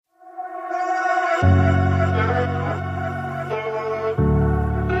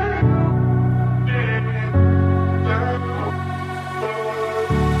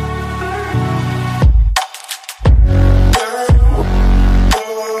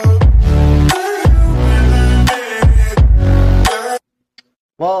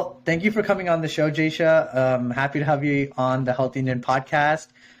Well, thank you for coming on the show, Jaysha. Happy to have you on the Healthy Indian podcast.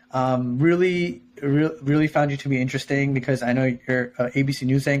 Really found you to be interesting because I know you're an ABC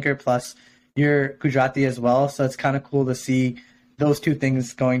News anchor, plus you're Gujarati as well. So it's kind of cool to see those two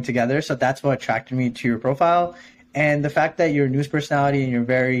things going together. So that's what attracted me to your profile. And the fact that you're a news personality and you're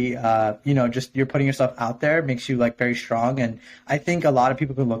very, just you're putting yourself out there makes you like very strong. And I think a lot of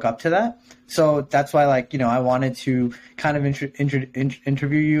people can look up to that. So that's why, I wanted to kind of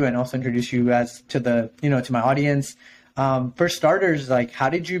interview you and also introduce you as to to my audience. For starters, like, how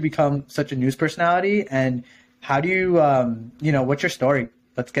did you become such a news personality, and how do you, what's your story?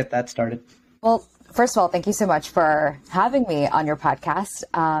 Let's get that started. Well, first of all, thank you so much for having me on your podcast.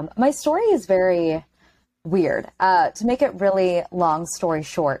 My story is very weird. To make it really long story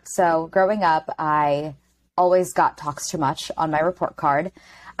short. So growing up, I always got talks too much on my report card.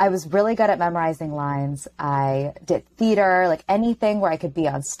 I was really good at memorizing lines. I did theater, like anything where I could be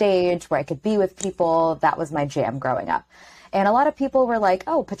on stage, where I could be with people. That was my jam growing up. And a lot of people were like,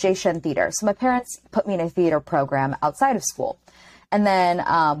 oh, put Jaysha in theater. So my parents put me in a theater program outside of school. And then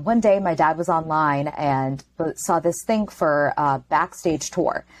one day my dad was online and saw this thing for a backstage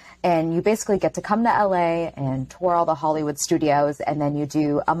tour. And you basically get to come to LA and tour all the Hollywood studios, and then you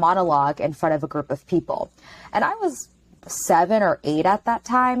do a monologue in front of a group of people. And I was 7 or 8 at that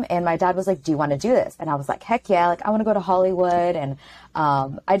time, and my dad was like, do you want to do this? And I was like, heck yeah, like I want to go to Hollywood. And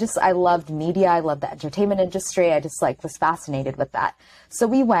I loved media. I loved the entertainment industry. I just was fascinated with that. So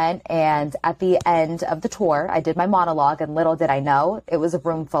we went, and at the end of the tour, I did my monologue, and little did I know, it was a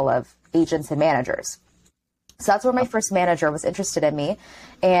room full of agents and managers. So that's where my first manager was interested in me.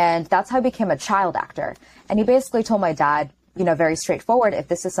 And that's how I became a child actor. And he basically told my dad, very straightforward, if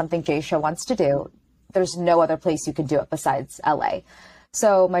this is something Jaysha wants to do, there's no other place you can do it besides LA.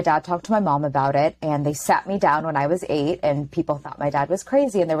 So my dad talked to my mom about it, and they sat me down when I was 8, and people thought my dad was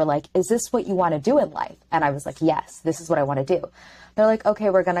crazy. And they were like, is this what you want to do in life? And I was like, yes, this is what I want to do. They're like, okay,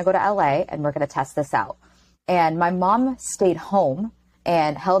 we're going to go to LA and we're going to test this out. And my mom stayed home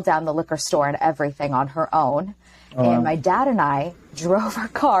and held down the liquor store and everything on her own. Oh, and my dad and I drove our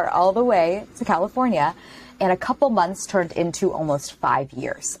car all the way to California, and a couple months turned into almost 5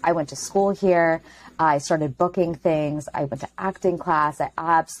 years. I went to school here. I started booking things. I went to acting class. I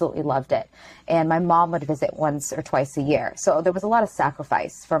absolutely loved it. And my mom would visit once or twice a year. So there was a lot of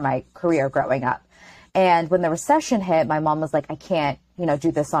sacrifice for my career growing up. And when the recession hit, my mom was like, I can't,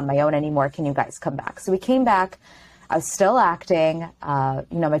 do this on my own anymore. Can you guys come back? So we came back. I was still acting.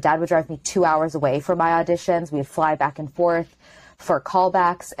 My dad would drive me 2 hours away for my auditions. We'd fly back and forth for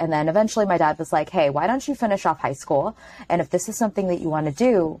callbacks. And then eventually my dad was like, hey, why don't you finish off high school? And if this is something that you want to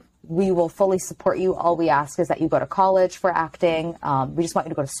do, we will fully support you. All we ask is that you go to college for acting. We just want you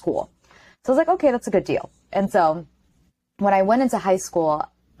to go to school. So I was like, okay, that's a good deal. And so when I went into high school,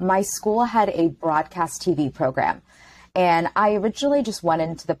 my school had a broadcast TV program. And I originally just went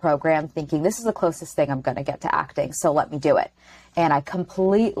into the program thinking this is the closest thing I'm going to get to acting, so let me do it. And I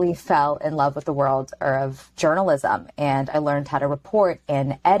completely fell in love with the world of journalism. And I learned how to report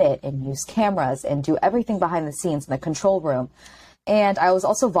and edit and use cameras and do everything behind the scenes in the control room. And I was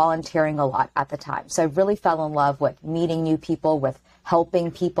also volunteering a lot at the time. So I really fell in love with meeting new people, with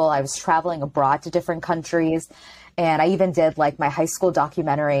helping people. I was traveling abroad to different countries. And I even did my high school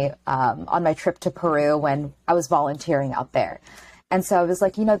documentary on my trip to Peru when I was volunteering out there. And so I was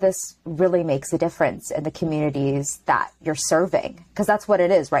like, this really makes a difference in the communities that you're serving, because that's what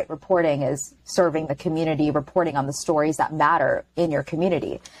it is, right? Reporting is serving the community, reporting on the stories that matter in your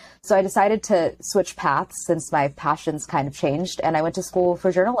community. So I decided to switch paths since my passions kind of changed, and I went to school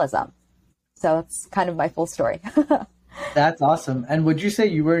for journalism. So that's kind of my full story. That's awesome. And would you say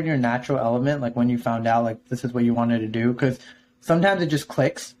you were in your natural element, when you found out this is what you wanted to do? Because sometimes it just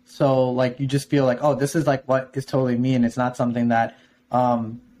clicks. So you just feel oh, this is what is totally me, and it's not something that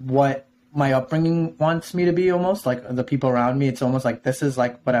what my upbringing wants me to be, almost the people around me. It's almost this is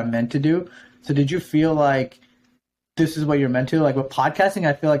what I'm meant to do. So did you feel this is what you're meant to? With podcasting,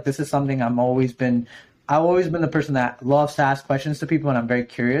 I feel this is something I've always been the person that loves to ask questions to people, and I'm very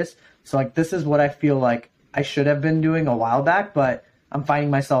curious. So this is what I feel I should have been doing a while back, but I'm finding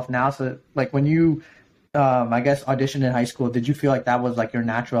myself now. So when you, I guess, auditioned in high school, did you feel that was your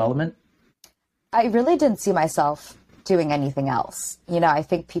natural element? I really didn't see myself doing anything else. I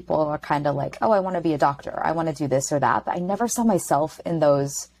think people are kind of oh, I want to be a doctor. I want to do this or that. But I never saw myself in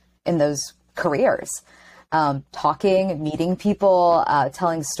those careers. Talking, meeting people,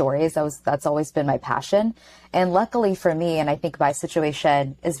 telling stories. That's always been my passion. And luckily for me, and I think my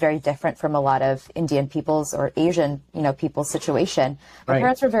situation is very different from a lot of Indian people's or Asian, people's situation. My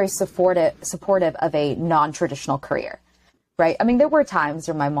parents were very supportive of a non-traditional career, right? I mean, there were times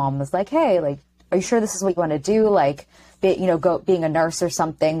where my mom was like, hey, like, are you sure this is what you want to do? Like, being a nurse or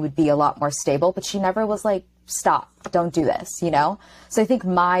something would be a lot more stable, but she never was like, stop, don't do this, So I think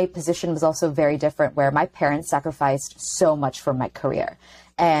my position was also very different, where my parents sacrificed so much for my career.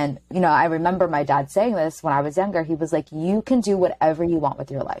 And, I remember my dad saying this when I was younger. He was like, you can do whatever you want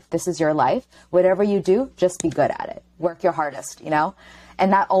with your life. This is your life. Whatever you do, just be good at it. Work your hardest,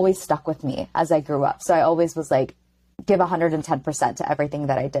 And that always stuck with me as I grew up. So I always was like, give 110% to everything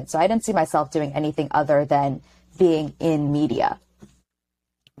that I did. So I didn't see myself doing anything other than being in media.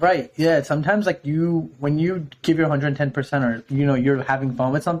 Right. Yeah. Sometimes when you give your 110% or, you're having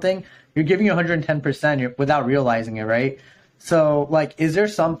fun with something, you're giving your 110% without realizing it. Right. So is there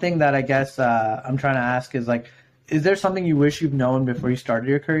something that I guess I'm trying to ask is there something you wish you've known before you started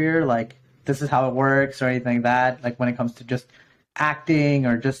your career? Like, this is how it works or anything like that? Like when it comes to just acting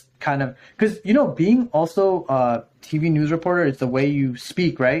or just kind of, because, being also a TV news reporter is the way you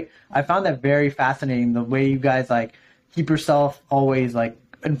speak. Right. I found that very fascinating, the way you guys keep yourself always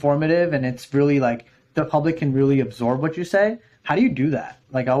informative, and it's really the public can really absorb what you say. How do you do that?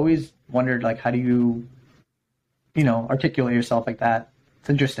 I always wondered how do you articulate yourself like that? It's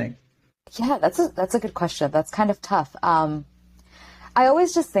interesting. Yeah, that's a good question. That's kind of tough. I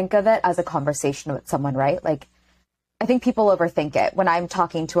always just think of it as a conversation with someone, right? I think people overthink it. When I'm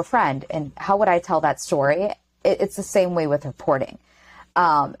talking to a friend, and how would I tell that story? It's the same way with reporting.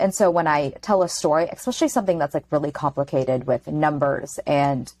 And so when I tell a story, especially something that's really complicated with numbers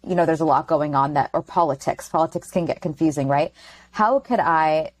and, there's a lot going on or politics can get confusing, right? How could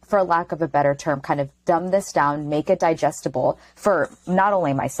I, for lack of a better term, kind of dumb this down, make it digestible for not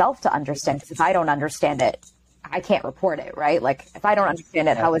only myself to understand, because if I don't understand it, I can't report it, right? If I don't understand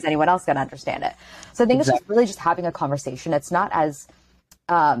it, how is anyone else going to understand it? So I think it's just really just having a conversation. It's not as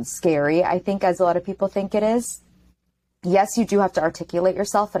scary, I think, as a lot of people think it is. Yes, you do have to articulate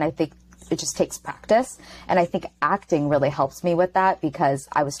yourself, and I think it just takes practice. And I think acting really helps me with that, because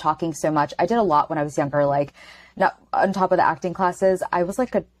I was talking so much. I did a lot when I was younger, not on top of the acting classes. I was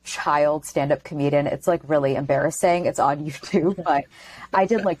a child stand-up comedian. It's really embarrassing. It's on YouTube, but I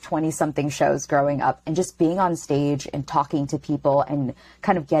did 20 something shows growing up, and just being on stage and talking to people and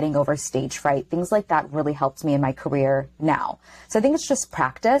kind of getting over stage fright, things like that really helped me in my career now. So I think it's just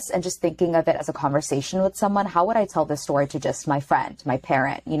practice and just thinking of it as a conversation with someone. How would I tell this story to just my friend, my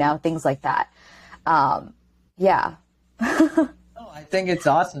parent, things like that. Yeah. I think it's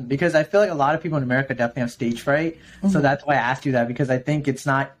awesome, because I feel a lot of people in America definitely have stage fright. Mm-hmm. So that's why I asked you that, because I think it's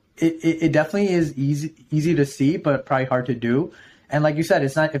not, it definitely is easy to see, but probably hard to do. And like you said,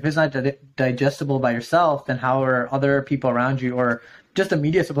 if it's not digestible by yourself, then how are other people around you or just the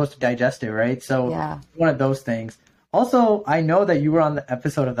media supposed to digest it, right? So yeah. One of those things. Also, I know that you were on the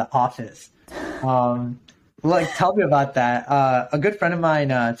episode of The Office. Tell me about that. A good friend of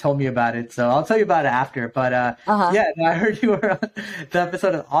mine told me about it, so I'll tell you about it after. But yeah, I heard you were on the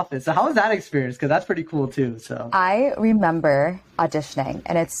episode of The Office. So how was that experience? Because that's pretty cool too. So I remember auditioning,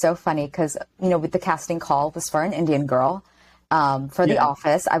 and it's so funny because with the casting call was for an Indian girl for The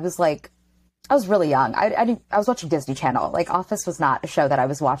Office. I was really young. I was watching Disney Channel. Office was not a show that I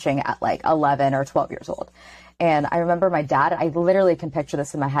was watching at 11 or 12 years old. And I remember my dad, I literally can picture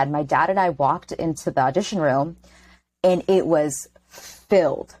this in my head. My dad and I walked into the audition room, and it was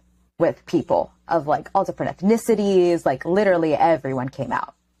filled with people of all different ethnicities. Literally everyone came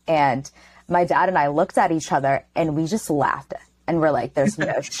out. And my dad and I looked at each other, and we just laughed. And we're like, there's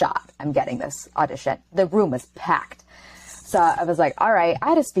no shot I'm getting this audition. The room was packed. So I was like, all right, I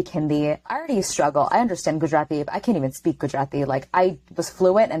had to speak Hindi. I already struggle. I understand Gujarati, but I can't even speak Gujarati. I was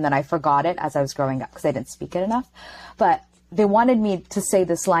fluent, and then I forgot it as I was growing up because I didn't speak it enough. But they wanted me to say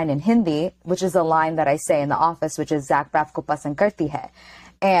this line in Hindi, which is a line that I say in The Office, which is "Zach Braff ko pasand karti hai."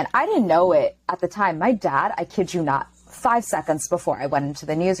 And I didn't know it at the time. My dad, I kid you not, 5 seconds before I went into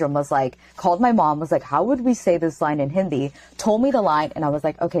the newsroom called my mom, was like, how would we say this line in Hindi? Told me the line, and I was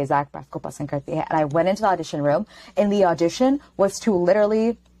like, okay, Zach Braff ko pasand karti hai. And I went into the audition room, and the audition was to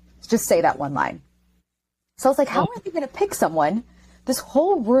literally just say that one line. So I was like, how are they going to pick someone? This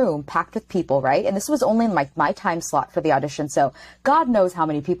whole room packed with people, right? And this was only in my time slot for the audition. So God knows how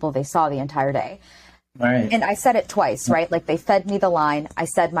many people they saw the entire day. Right. And I said it twice, right? They fed me the line. I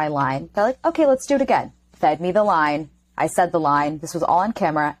said my line. They're like, okay, let's do it again. Fed me the line. I said the line. This was all on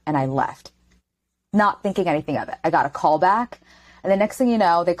camera, and I left, not thinking anything of it. I got a call back, and the next thing you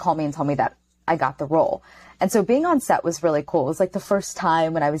know, they call me and tell me that I got the role. And so being on set was really cool. It was like the first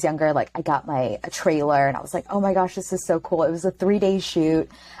time when I was younger, like I got a trailer and I was like, oh my gosh, this is so cool. It was a 3-day shoot.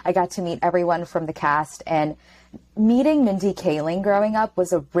 I got to meet everyone from the cast, and meeting Mindy Kaling growing up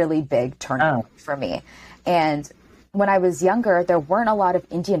was a really big turning point for me. And when I was younger, there weren't a lot of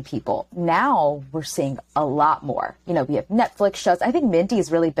Indian people. Now we're seeing a lot more. You know, we have Netflix shows. I think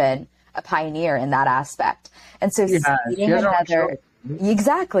Mindy's really been a pioneer in that aspect. And so meeting another,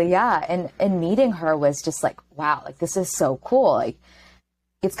 exactly, yeah. And meeting her was just like, wow, like this is so cool. Like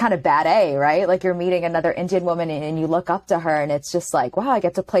it's kind of bad A, right? Like you're meeting another Indian woman and you look up to her and it's just like, wow, I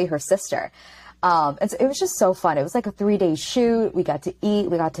get to play her sister. And so it was just so fun. It was like a 3-day shoot. We got to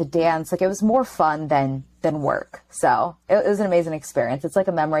eat, we got to dance. Like it was more fun than work. So it was an amazing experience. It's like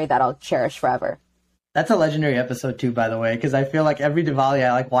a memory that I'll cherish forever. That's a legendary episode too, by the way, because I feel like every Diwali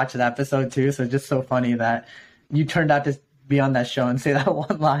I like watch that episode too. So it's just so funny that you turned out to be on that show and say that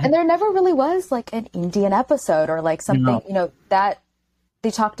one line. And there never really was like an Indian episode or like something, you know, that they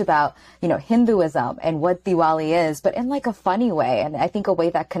talked about, you know, Hinduism and what Diwali is, but in like a funny way. And I think a way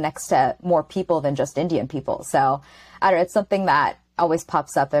that connects to more people than just Indian people. So I don't know, it's something that always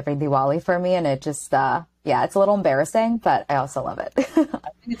pops up every Diwali for me. And it just, yeah, it's a little embarrassing, but I also love it. I think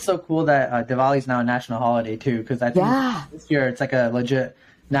it's so cool that Diwali is now a national holiday too, because I think this year it's like a legit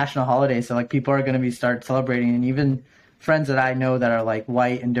national holiday. So like people are going to start celebrating, and even friends that I know that are like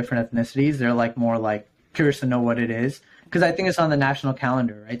white and different ethnicities, they're like more like curious to know what it is, because I think it's on the national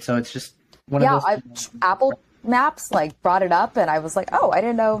calendar, right? So it's just one of those. Apple Maps like brought it up, and I was like, oh, I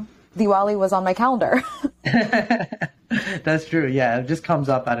didn't know Diwali was on my calendar. That's true. Yeah, it just comes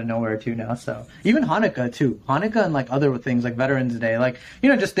up out of nowhere too now. So even Hanukkah too. Hanukkah and like other things like Veterans Day, like, you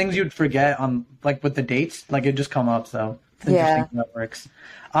know, just things you'd forget on like with the dates, like it just come up. So it's interesting how that works.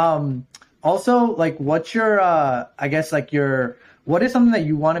 Also, like what's your, I guess like what is something that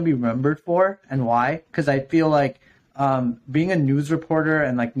you want to be remembered for and why? Because I feel like being a news reporter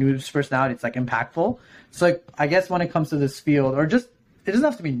and like news personality, it's like impactful. So like, I guess when it comes to this field, or just, it doesn't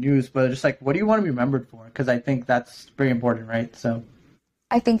have to be news, but just like, what do you want to be remembered for? Because I think that's very important, right? So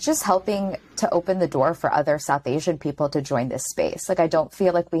I think just helping to open the door for other South Asian people to join this space. Like, I don't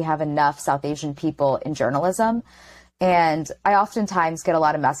feel like we have enough South Asian people in journalism. And I oftentimes get a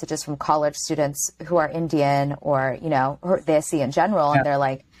lot of messages from college students who are Indian or, you know, or Desi in general. And they're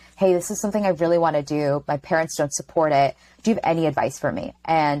like, hey, this is something I really want to do. My parents don't support it. Do you have any advice for me?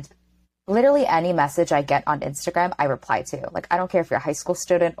 And literally any message I get on Instagram, I reply to. Like, I don't care if you're a high school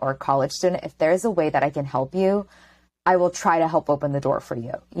student or a college student. If there is a way that I can help you, I will try to help open the door for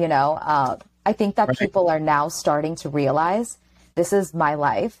you. You know, I think that people are now starting to realize this is my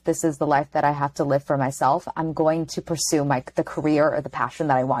life. This is the life that I have to live for myself. I'm going to pursue the career or the passion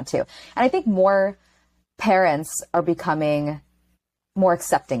that I want to. And I think more parents are becoming more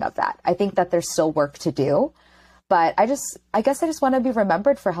accepting of that. I think that there's still work to do. But I guess I just want to be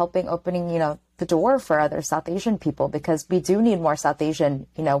remembered for opening, you know, the door for other South Asian people, because we do need more South Asian,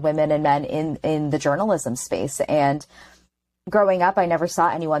 you know, women and men in the journalism space. And growing up, I never saw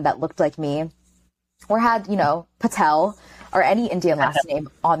anyone that looked like me or had, you know, Patel or any Indian last name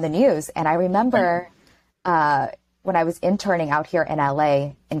on the news. And I remember when I was interning out here in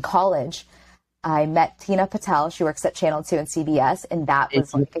LA in college, I met Tina Patel. She works at Channel 2 and CBS. And that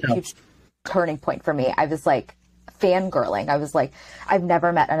was like a huge turning point for me. I was like, fangirling. I was like, I've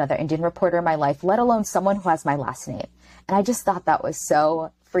never met another Indian reporter in my life, let alone someone who has my last name. And I just thought that was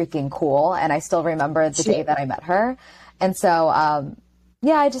so freaking cool. And I still remember the day that I met her. And so,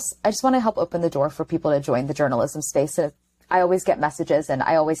 yeah, I just want to help open the door for people to join the journalism space. And I always get messages and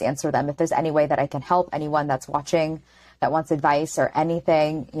I always answer them. If there's any way that I can help anyone that's watching that wants advice or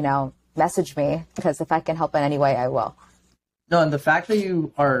anything, you know, message me, because if I can help in any way, I will. No, and the fact that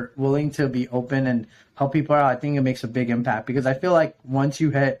you are willing to be open and help people out, I think it makes a big impact, because I feel like once you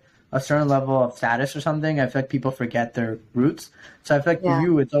hit a certain level of status or something, I feel like people forget their roots. So I feel like for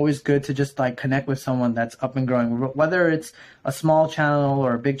you, it's always good to just like connect with someone that's up and growing, whether it's a small channel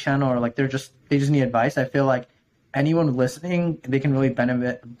or a big channel, or like they just need advice. I feel like anyone listening, they can really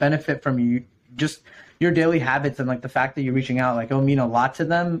benefit from you, just your daily habits, and like the fact that you're reaching out, like it'll mean a lot to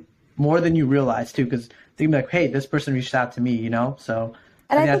them, more than you realize too, because they can be like, hey, this person reached out to me, you know? So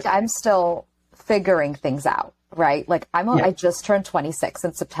and I think I'm still figuring things out, right? Like I just turned 26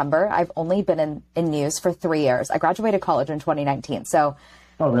 in September. I've only been in news for 3 years. I graduated college in 2019. So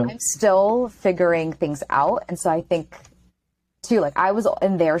I'm still figuring things out. And so I think too, like I was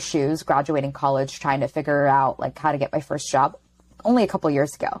in their shoes graduating college, trying to figure out like how to get my first job only a couple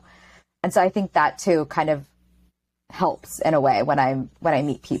years ago. And so I think that too kind of helps in a way when I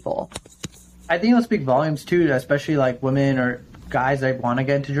meet people. I think it'll speak volumes too, especially like women or guys that want to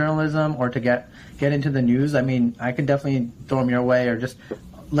get into journalism or to get into the news, I mean, I could definitely throw them your way or just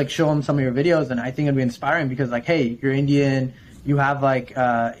like show them some of your videos, and I think it'd be inspiring because like, hey, you're Indian, you have like,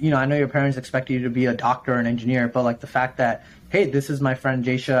 you know, I know your parents expect you to be a doctor or an engineer, but like the fact that, hey, this is my friend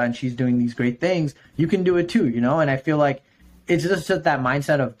Jaysha and she's doing these great things, you can do it too, you know? And I feel like it's just that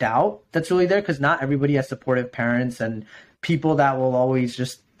mindset of doubt that's really there because not everybody has supportive parents and people that will always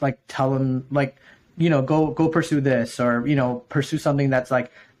just like tell them like, you know, go pursue this or, you know, pursue something that's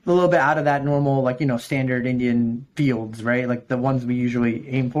like a little bit out of that normal, like, you know, standard Indian fields, right? Like the ones we usually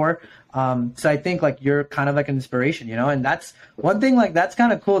aim for. So I think like you're kind of like an inspiration, you know, and that's one thing like that's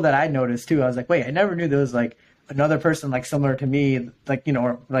kind of cool that I noticed too. I was like, wait, I never knew there was like another person like similar to me, like, you know,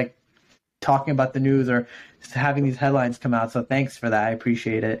 or like talking about the news or just having these headlines come out. So thanks for that. I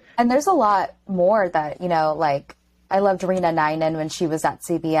appreciate it. And there's a lot more that, you know, like I loved Reena Nainan when she was at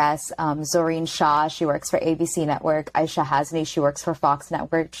CBS. Zoreen Shah, she works for ABC Network. Aisha Hasni, she works for Fox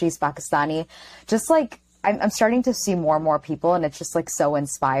Network. She's Pakistani. Just like I'm starting to see more and more people, and it's just like so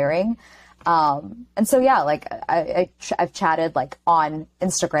inspiring. And so yeah, like I've chatted like on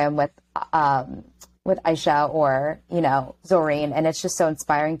Instagram with Aisha or, you know, Zoreen, and it's just so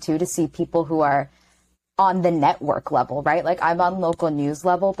inspiring too to see people who are on the network level, right? Like I'm on local news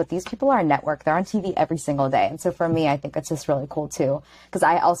level, but these people are network. They're on TV every single day. And so for me, I think it's just really cool too, because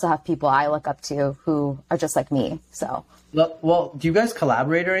I also have people I look up to who are just like me. So, well, do you guys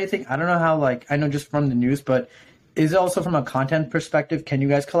collaborate or anything? I don't know how, like, I know just from the news, but is it also from a content perspective? Can you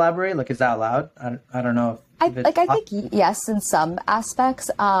guys collaborate? Like, is that allowed? I don't know. I think yes, in some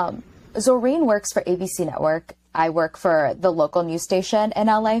aspects. Zoreen works for ABC Network. I work for the local news station in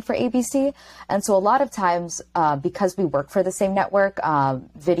LA for ABC. And so a lot of times, because we work for the same network,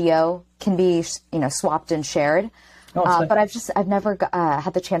 video can be, you know, swapped and shared. But I've never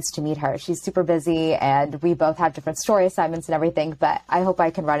had the chance to meet her. She's super busy and we both have different story assignments and everything, but I hope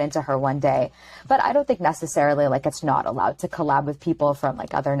I can run into her one day. But I don't think necessarily like it's not allowed to collab with people from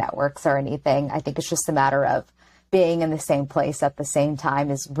like other networks or anything. I think it's just a matter of being in the same place at the same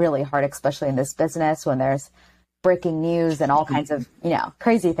time is really hard, especially in this business when there's breaking news and all kinds of, you know,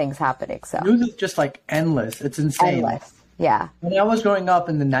 crazy things happening. So news is just like endless. It's insane. Endless. Yeah. When I was growing up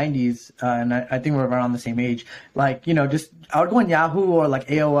in the 90s, and I think we're around the same age, like, you know, just I would go on Yahoo or like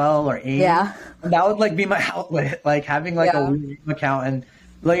AOL or AIM. Yeah. And that would like be my outlet, like having like a weird account and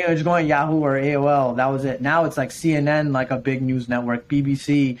like, you know, just going on Yahoo or AOL. That was it. Now it's like CNN, like a big news network,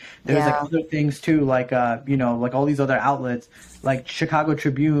 BBC. There's like other things too, like, you know, like all these other outlets, like Chicago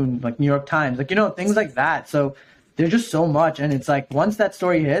Tribune, like New York Times, like, you know, things like that. So there's just so much. And it's like, once that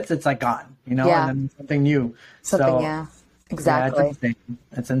story hits, it's like gone, you know, and then something new. Exactly. Yeah,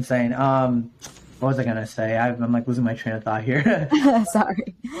 it's insane. What was I going to say? I'm like losing my train of thought here.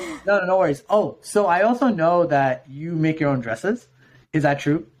 Sorry. No worries. Oh, so I also know that you make your own dresses. Is that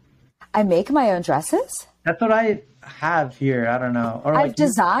true? I make my own dresses? That's what I have here. I don't know. Or I've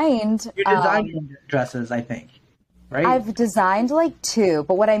designed. You designed your dresses, I think, right? I've designed like 2,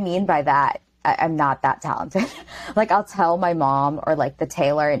 but what I mean by that, I'm not that talented. Like I'll tell my mom or like the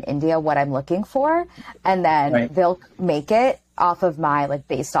tailor in India what I'm looking for, and then they'll make it off of my, like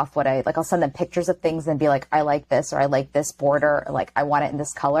based off what I like. I'll send them pictures of things and be like, I like this, or I like this border, or like I want it in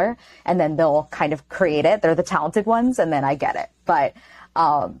this color, and then they'll kind of create it. They're the talented ones, and then I get it. But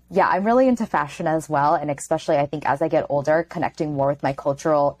yeah, I'm really into fashion as well, and especially I think as I get older, connecting more with my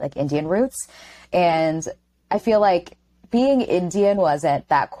cultural like Indian roots, and I feel like being Indian wasn't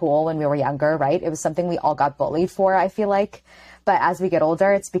that cool when we were younger, right? It was something we all got bullied for, I feel like. But as we get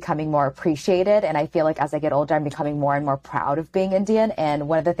older, it's becoming more appreciated. And I feel like as I get older, I'm becoming more and more proud of being Indian. And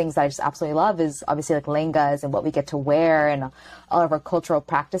one of the things that I just absolutely love is obviously like lehengas and what we get to wear and all of our cultural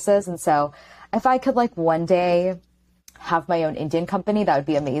practices. And so if I could like one day have my own Indian company, that would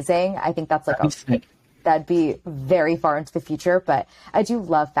be amazing. I think that's like that'd be very far into the future. But I do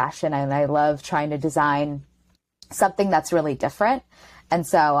love fashion and I love trying to design something that's really different. And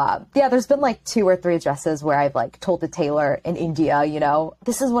so, yeah, there's been like 2 or 3 dresses where I've like told the tailor in India, you know,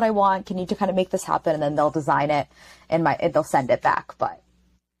 this is what I want. Can you kind of make this happen? And then they'll design it and they'll send it back. But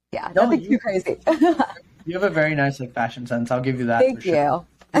yeah, nothing too crazy. You have a very nice like fashion sense. I'll give you that. Thank you. Sure.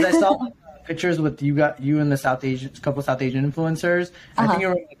 I saw like, pictures with you and the South Asian, couple South Asian influencers. I think you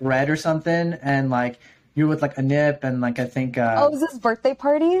were like red or something. And like you were with like a nip and like, I think. Oh, was this birthday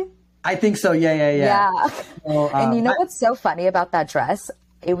party? I think so. Yeah. So, and you know what's so funny about that dress?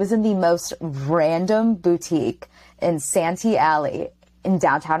 It was in the most random boutique in Santee Alley in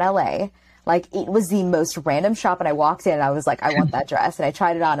downtown LA. Like it was the most random shop. And I walked in and I was like, I want that dress. And I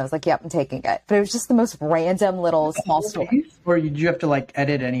tried it on. I was like, yep, I'm taking it. But it was just the most random little small store. Or did you have to like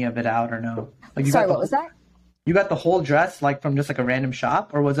edit any of it out or no? Like Sorry, what was that? You got the whole dress like from just like a random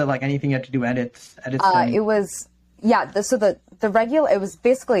shop, or was it like anything you had to do edits to It was, yeah. The regular, it was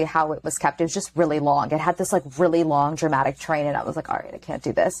basically how it was kept. It was just really long. It had this like really long dramatic train, and I was like, all right, I can't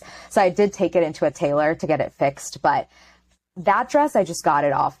do this. So I did take it into a tailor to get it fixed. But that dress, I just got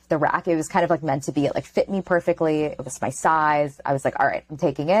it off the rack. It was kind of like meant to be. It like fit me perfectly. It was my size. I was like, all right, I'm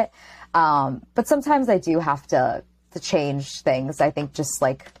taking it. But sometimes I do have to change things. I think just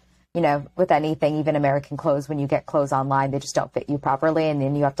like, you know, with anything, even American clothes, when you get clothes online, they just don't fit you properly. And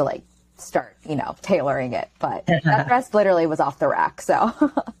then you have to like start, you know, tailoring it. But that dress literally was off the rack. So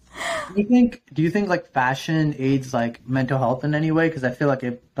do you think like fashion aids like mental health in any way? Because I feel like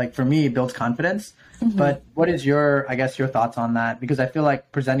it, like for me, it builds confidence. But what is your, I guess, your thoughts on that? Because I feel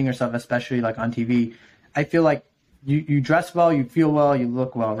like presenting yourself, especially like on TV, I feel like you dress well, you feel well, you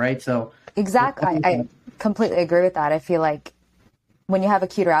look well, right? So exactly. I completely agree with that. I feel like when you have a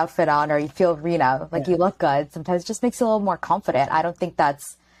cuter outfit on or you feel, you know, like you look good, sometimes it just makes you a little more confident. I don't think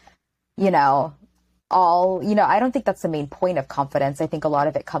that's, you know, I don't think that's the main point of confidence. I think a lot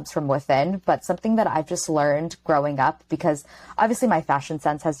of it comes from within, but something that I've just learned growing up, because obviously my fashion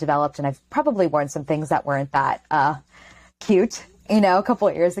sense has developed and I've probably worn some things that weren't that cute, you know, a couple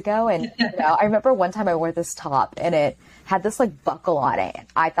of years ago. And, you know, I remember one time I wore this top and it had this like buckle on it.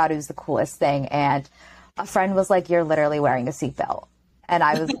 I thought it was the coolest thing. And a friend was like, you're literally wearing a seatbelt. And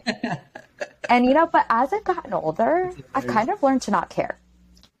I was, and, you know, but as I've gotten older, I've kind of learned to not care.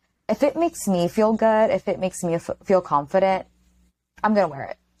 If it makes me feel good, if it makes me feel confident, I'm going to wear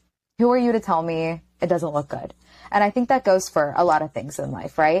it. Who are you to tell me it doesn't look good? And I think that goes for a lot of things in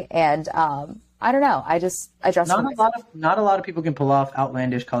life, right? And I don't know. I dress not a lot of people can pull off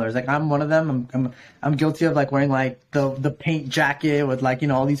outlandish colors. Like I'm one of them. I'm guilty of like wearing like the paint jacket with like, you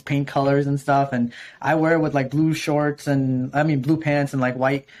know, all these paint colors and stuff. And I wear it with like blue shorts and blue pants and like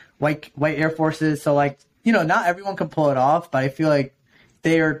white Air Forces. So like, you know, not everyone can pull it off, but I feel like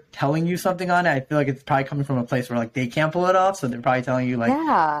they are telling you something on it. I feel like it's probably coming from a place where like they can't pull it off, so they're probably telling you like,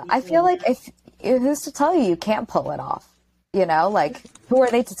 yeah. I feel like if who's to tell you can't pull it off? You know, like who are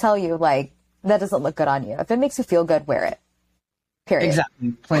they to tell you like that doesn't look good on you? If it makes you feel good, wear it. Period.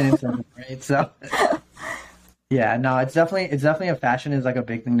 Exactly, plain and simple, right? So, yeah, no, it's definitely a fashion is like a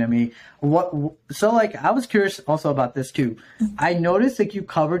big thing to me. So like I was curious also about this too. I noticed like you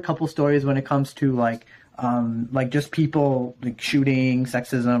covered a couple stories when it comes to like just people like shooting,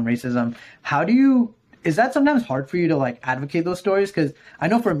 sexism, racism. Is that sometimes hard for you to like advocate those stories? Because I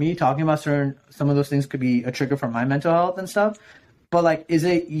know for me, talking about some of those things could be a trigger for my mental health and stuff. But like, is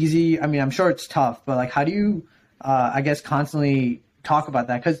it easy? I mean, I'm sure it's tough, but like, how do you, I guess, constantly talk about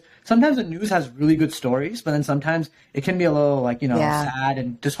that? Because sometimes the news has really good stories, but then sometimes it can be a little like, you know, sad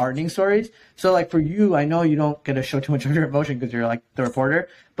and disheartening stories. So like for you, I know you don't get to show too much of your emotion because you're like the reporter,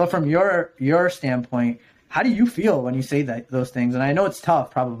 but from your standpoint, how do you feel when you say those things? And I know it's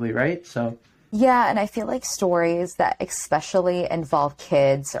tough probably, right? So. Yeah, and I feel like stories that especially involve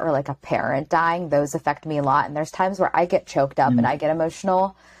kids or like a parent dying, those affect me a lot. And there's times where I get choked up and I get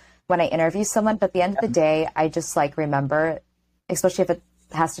emotional when I interview someone. But at the end of the day, I just like remember, especially if it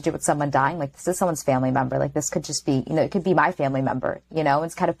has to do with someone dying, like this is someone's family member. Like this could just be, you know, it could be my family member, you know,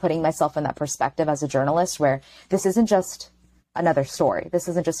 it's kind of putting myself in that perspective as a journalist where this isn't just another story. This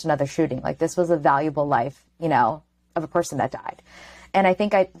isn't just another shooting. Like this was a valuable life, you know, of a person that died. And I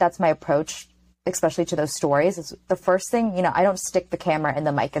think that's my approach, especially to those stories. Is the first thing, you know, I don't stick the camera and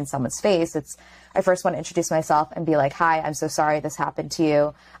the mic in someone's face. I first want to introduce myself and be like, hi, I'm so sorry this happened to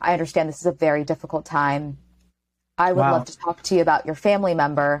you. I understand this is a very difficult time. I would love to talk to you about your family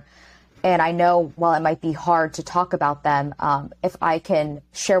member. And I know while it might be hard to talk about them, if I can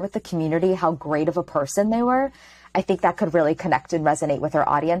share with the community how great of a person they were, I think that could really connect and resonate with our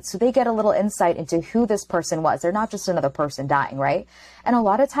audience. So they get a little insight into who this person was. They're not just another person dying, right? And a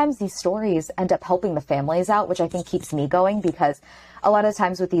lot of times these stories end up helping the families out, which I think keeps me going because a lot of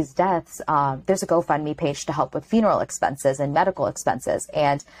times with these deaths, there's a GoFundMe page to help with funeral expenses and medical expenses.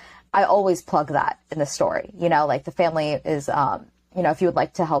 And I always plug that in the story. You know, like the family is, you know, if you would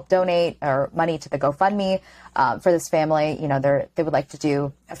like to help donate or money to the GoFundMe for this family, you know, they would like to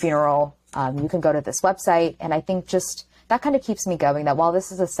do a funeral. You can go to this website. And I think just that kind of keeps me going, that while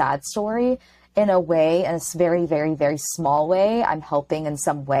this is a sad story, in a way, in a very, very, very small way, I'm helping in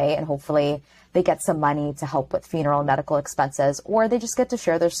some way. And hopefully they get some money to help with funeral and medical expenses, or they just get to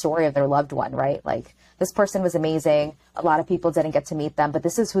share their story of their loved one, right? Like this person was amazing. A lot of people didn't get to meet them, but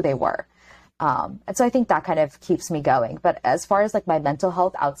this is who they were. And so I think that kind of keeps me going. But as far as like my mental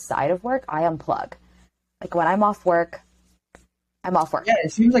health outside of work, I unplug. Like when I'm off work, I'm off work. Yeah,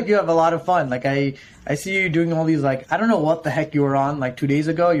 it seems like you have a lot of fun. Like I see you doing all these like I don't know what the heck you were on like 2 days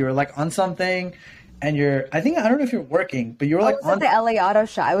ago. You were like on something, and I don't know if you're working, but you were I like was at the LA Auto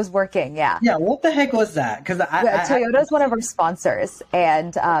Show. I was working, yeah. yeah, what the heck was that? Because Toyota's one of our sponsors,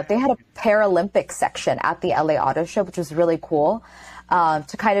 and they had a Paralympic section at the LA Auto Show, which was really cool,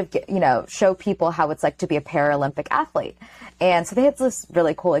 to kind of show people how it's like to be a Paralympic athlete. And so they had this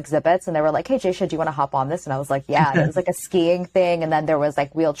really cool exhibits, and they were like, "Hey, Jaysha, do you want to hop on this?" And I was like, "Yeah." And it was like a skiing thing, and then there was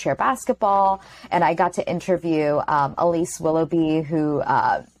like wheelchair basketball, and I got to interview Elise Willoughby, who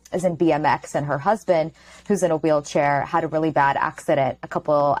is in BMX, and her husband, who's in a wheelchair, had a really bad accident a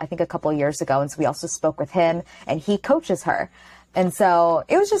couple years ago. And so we also spoke with him, and he coaches her. And so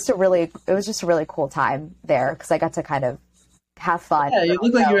it was just a really cool time there, because I got to kind of have fun. Yeah, you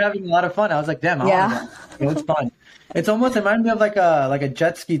look like you're having a lot of fun. I was like, damn, it was fun. It's almost reminded me of like a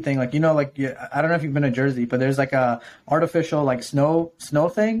jet ski thing. Like, I don't know if you've been to Jersey, but there's like a artificial like snow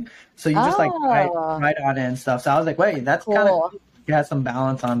thing. So you just like ride on it and stuff. So I was like, wait, that's cool. Kind of, you had some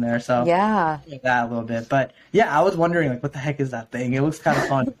balance on there. So yeah, that a little bit. But yeah, I was wondering like, what the heck is that thing? It looks kind of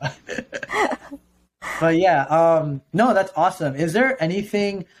fun. But yeah, no, that's awesome. Is there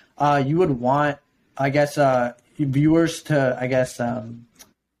anything you would want, I guess, viewers to, I guess,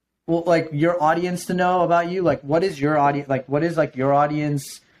 well, like your audience to know about you? Like, what is your audience? Like, what is like your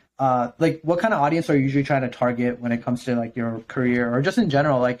audience? Like, what kind of audience are you usually trying to target when it comes to like your career, or just in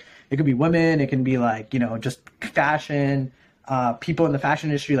general? Like, it could be women, it can be like, just fashion, people in the fashion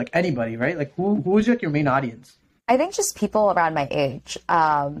industry, like anybody, right? Like, who is like your main audience? I think just people around my age.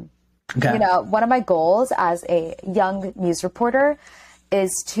 Okay. One of my goals as a young news reporter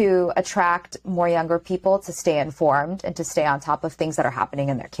is to attract more younger people to stay informed and to stay on top of things that are happening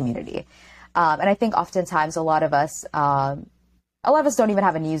in their community. And I think oftentimes a lot of us don't even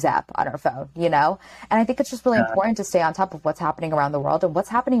have a news app on our phone, And I think it's just really important to stay on top of what's happening around the world and what's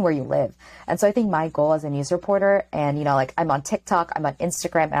happening where you live. And so I think my goal as a news reporter, and, like I'm on TikTok, I'm on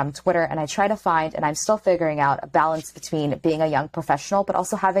Instagram, and I'm on Twitter, and I try to find, and I'm still figuring out, a balance between being a young professional, but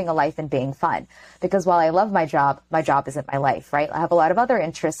also having a life and being fun. Because while I love my job isn't my life, right? I have a lot of other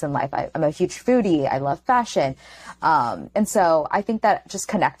interests in life. I'm a huge foodie. I love fashion. And so I think that just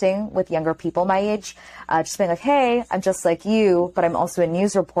connecting with younger people my age, just being like, hey, I'm just like you, but I'm also a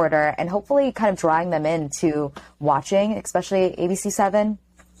news reporter, and hopefully kind of drawing them into watching, especially ABC7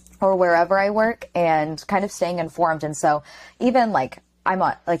 or wherever I work, and kind of staying informed. And so even like I'm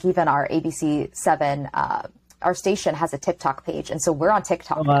on, like even our ABC7, our station has a TikTok page. And so we're on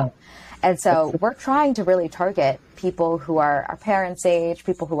TikTok now. And so we're trying to really target people who are our parents' age,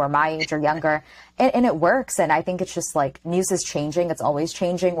 people who are my age or younger, and it works. And I think it's just like news is changing. It's always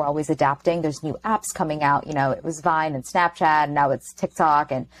changing. We're always adapting. There's new apps coming out. It was Vine and Snapchat, and now it's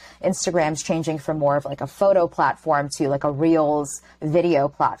TikTok, and Instagram's changing from more of like a photo platform to like a Reels video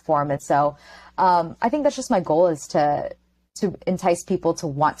platform. And so I think that's just my goal, is to entice people to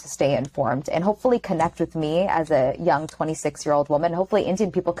want to stay informed and hopefully connect with me as a young 26-year-old woman. Hopefully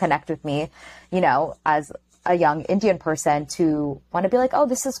Indian people connect with me, as a young Indian person, to want to be like, oh,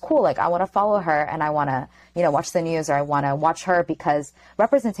 this is cool. Like, I want to follow her, and I want to, watch the news, or I want to watch her, because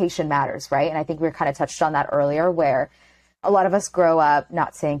representation matters, right? And I think we kind of touched on that earlier, where a lot of us grow up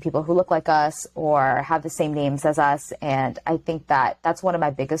not seeing people who look like us or have the same names as us. And I think that that's one of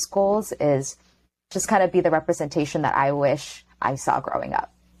my biggest goals, is just kind of be the representation that I wish I saw growing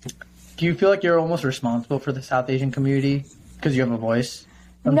up. Do you feel like you're almost responsible for the South Asian community because you have a voice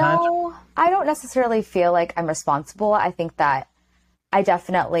sometimes? No, I don't necessarily feel like I'm responsible. I think that I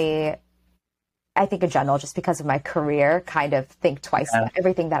think in general, just because of my career, kind of think twice about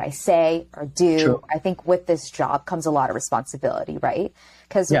everything that I say or do. True. I think with this job comes a lot of responsibility, right?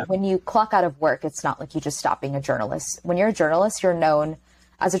 Because when you clock out of work, it's not like you just stop being a journalist. When you're a journalist, you're known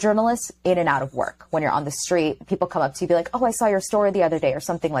as a journalist in and out of work. When you're on the street, people come up to you, be like, oh, I saw your story the other day, or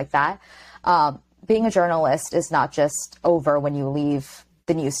something like that. Being a journalist is not just over when you leave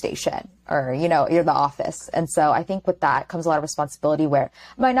the news station or, you're the office. And so I think with that comes a lot of responsibility, where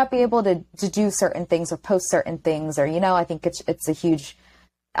I might not be able to do certain things or post certain things, or, I think it's a huge,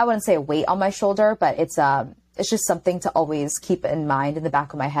 I wouldn't say a weight on my shoulder, but it's just something to always keep in mind in the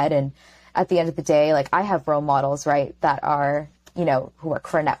back of my head. And at the end of the day, like, I have role models, right, that are, who work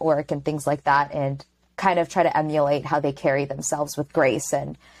for a network and things like that, and kind of try to emulate how they carry themselves with grace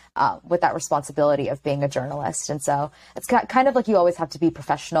and with that responsibility of being a journalist. And so it's kind of like you always have to be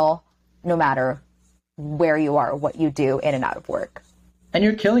professional, no matter where you are, what you do in and out of work. And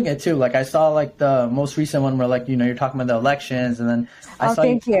you're killing it too. Like, I saw like the most recent one where, like, you're talking about the elections, and then I saw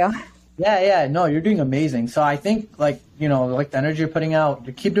thank you. Yeah, no, you're doing amazing. So I think like, like the energy you're putting out,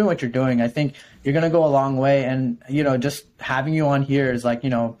 you keep doing what you're doing. I think you're gonna go a long way, and just having you on here is like,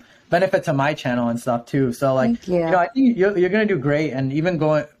 benefit to my channel and stuff too. So like, Thank you. I think you're gonna do great, and even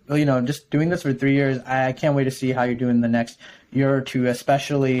going, just doing this for 3 years, I can't wait to see how you're doing the next year or two,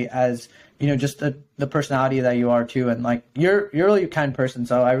 especially as just the personality that you are too, and like you're really a kind person,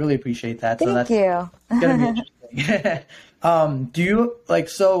 so I really appreciate that. So Thank you. gonna be interesting. Do you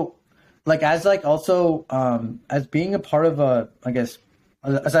like as like also as being a part of I guess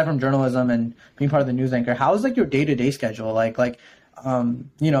aside from journalism and being part of the news anchor, how is like your day-to-day schedule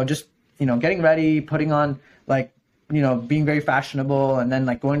just getting ready, putting on like being very fashionable, and then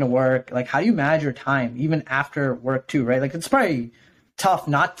like going to work, like how do you manage your time even after work too, right? Like it's probably tough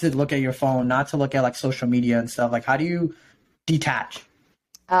not to look at your phone, not to look at like social media and stuff. Like how do you detach?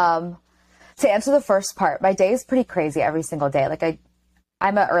 To answer the first part, my day is pretty crazy every single day. Like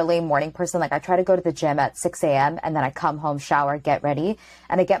I'm an early morning person. Like I try to go to the gym at 6 a.m. and then I come home, shower, get ready,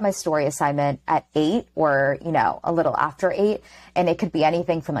 and I get my story assignment at 8 or, a little after 8. And it could be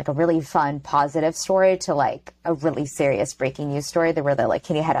anything from like a really fun, positive story to like a really serious breaking news story where they're like,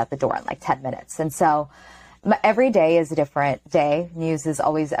 can you head out the door in like 10 minutes? And so every day is a different day. News is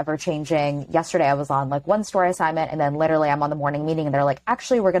always ever changing. Yesterday I was on like one story assignment, and then literally I'm on the morning meeting and they're like,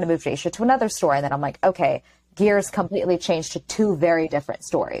 actually, we're going to move Jaysha to another story. And then I'm like, okay, gears completely changed to 2 very different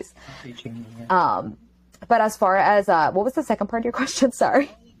stories. But as far as, what was the second part of your question?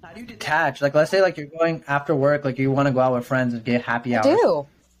 Sorry. How do you detach? Like, let's say like you're going after work, like you want to go out with friends and get happy hours. I do.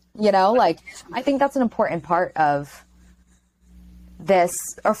 Like I think that's an important part of this,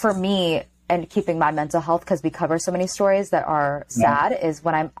 or for me, and keeping my mental health, because we cover so many stories that are sad, is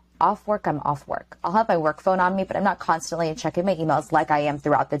when I'm off work, I'm off work. I'll have my work phone on me, but I'm not constantly checking my emails like I am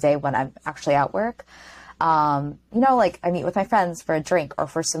throughout the day when I'm actually at work. Like I meet with my friends for a drink or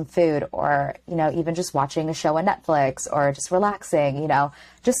for some food, or, even just watching a show on Netflix or just relaxing,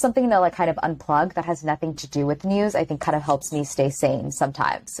 just something to like kind of unplug that has nothing to do with news. I think kind of helps me stay sane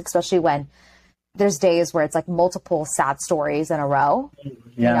sometimes, especially when there's days where it's like multiple sad stories in a row.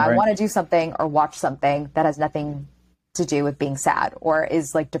 Yeah, I want to do something or watch something that has nothing to do with being sad or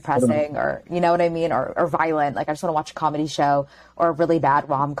is like depressing or, you know what I mean? Or violent. Like I just want to watch a comedy show or a really bad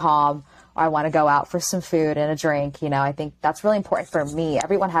rom-com, or I want to go out for some food and a drink. I think that's really important for me.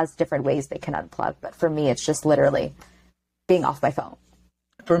 Everyone has different ways they can unplug, but for me, it's just literally being off my phone.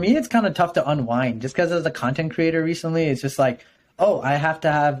 For me, it's kind of tough to unwind just because as a content creator recently, it's just like, oh, I have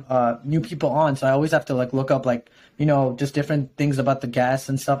to have new people on. So I always have to like look up like, just different things about the guests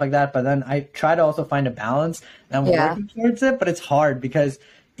and stuff like that. But then I try to also find a balance, and I'm working towards it, but it's hard because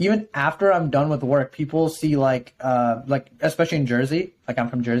even after I'm done with work, people see like especially in Jersey, like I'm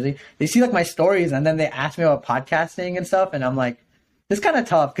from Jersey, they see like my stories and then they ask me about podcasting and stuff. And I'm like, it's kind of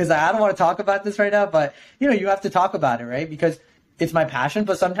tough because I don't want to talk about this right now, but you have to talk about it, right? Because it's my passion.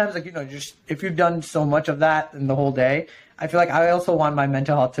 But sometimes like, just if you've done so much of that in the whole day, I feel like I also want my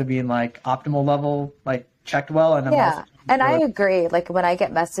mental health to be in like optimal level, like checked well. And I agree. Like when I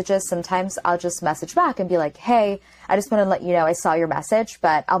get messages, sometimes I'll just message back and be like, hey, I just want to let you know I saw your message,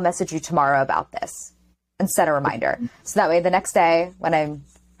 but I'll message you tomorrow about this and set a reminder. So that way the next day when I'm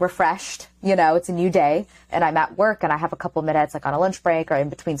refreshed, it's a new day and I'm at work and I have a couple minutes like on a lunch break or in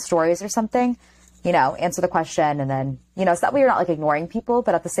between stories or something, answer the question. And then, so that way you're not like ignoring people,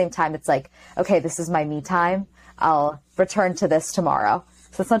 but at the same time, it's like, okay, this is my me time. I'll return to this tomorrow.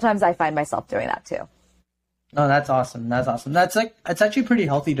 So sometimes I find myself doing that too. No, that's awesome. That's like, it's actually pretty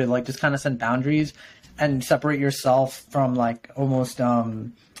healthy to like just kind of set boundaries and separate yourself from like almost,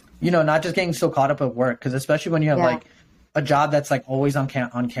 not just getting so caught up at work. Cause especially when you have like a job that's like always on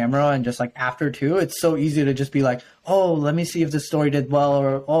camera and just like after too, it's so easy to just be like, oh, let me see if this story did well,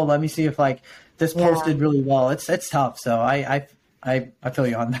 or, oh, let me see if like this post did really well. It's tough. So I feel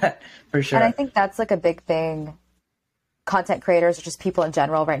you on that for sure. And I think that's like a big thing. Content creators or just people in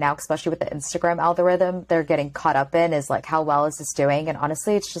general right now, especially with the Instagram algorithm, they're getting caught up in is like, how well is this doing? And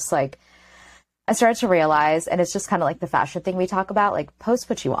honestly, it's just like, I started to realize, and it's just kind of like the fashion thing we talk about, like post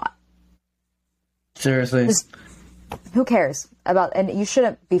what you want. Seriously. Who cares about, and you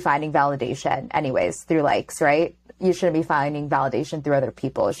shouldn't be finding validation anyways through likes, right? You shouldn't be finding validation through other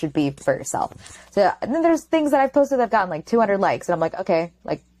people. It should be for yourself. So, and then there's things that I've posted that have gotten like 200 likes and I'm like, okay,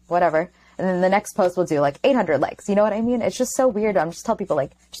 like whatever. And then the next post will do like 800 likes. You know what I mean? It's just so weird. I'm just telling people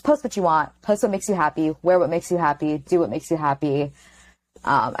like, just post what you want, post what makes you happy, wear what makes you happy, do what makes you happy.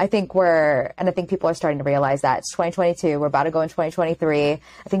 I think people are starting to realize that it's 2022. We're about to go in 2023. I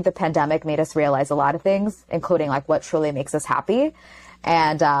think the pandemic made us realize a lot of things, including like what truly makes us happy.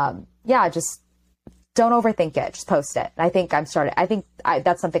 And just don't overthink it. Just post it. And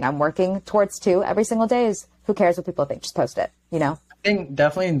that's something I'm working towards too every single day is who cares what people think? Just post it, you know? I think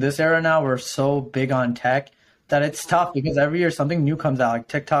definitely in this era now, we're so big on tech that it's tough because every year something new comes out, like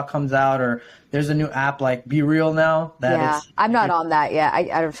TikTok comes out, or there's a new app like Be Real now. I'm not on that yet.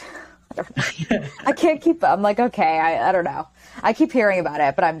 I can't keep, I'm like, okay, I don't know. I keep hearing about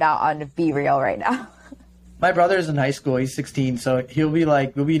it, but I'm not on Be Real right now. My brother's in high school. He's 16. So he'll be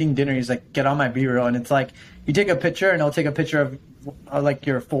like, we'll be eating dinner. He's like, get on my Be Real. And it's like, you take a picture and it'll take a picture of like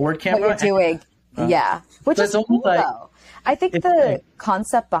your forward camera. What you're doing. Yeah. Which is cool though. I think the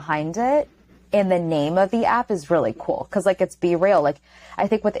concept behind it and the name of the app is really cool. Cause like it's Be Real. Like I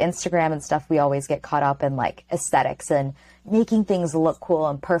think with Instagram and stuff, we always get caught up in like aesthetics and making things look cool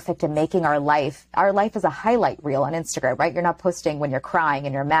and perfect and making our life is a highlight reel on Instagram, right? You're not posting when you're crying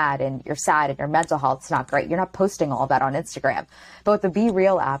and you're mad and you're sad and your mental health's not great. You're not posting all of that on Instagram. But with the Be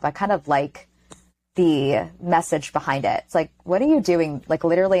Real app, I kind of like the message behind it. It's like, what are you doing? Like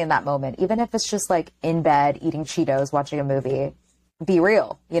literally in that moment, even if it's just like in bed, eating Cheetos, watching a movie, be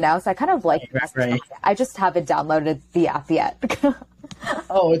real, you know? So I kind of like, right. I just haven't downloaded the app yet.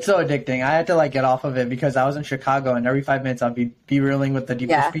 Oh, it's so addicting. I had to like get off of it because I was in Chicago and every 5 minutes I'd be reeling with the deep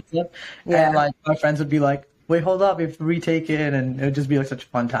dish pizza. Yeah. And like my friends would be like, wait, hold up, we have to retake it. And it would just be like such a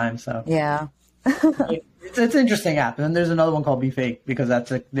fun time. So yeah, it's an interesting app. And then there's another one called Be Fake because that's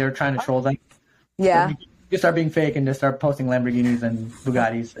like, they're trying to troll them. Yeah. So you start being fake and just start posting Lamborghinis and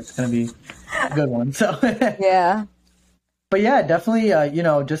Bugattis. It's going to be a good one. So yeah. But yeah, definitely,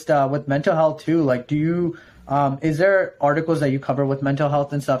 just with mental health too, like do you, is there articles that you cover with mental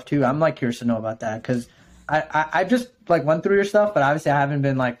health and stuff too? I'm like curious to know about that because I just like went through your stuff, but obviously I haven't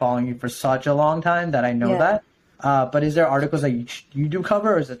been like following you for such a long time that I know that. But is there articles that you do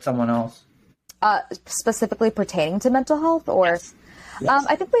cover or is it someone else? Specifically pertaining to mental health or? Yes. Yes.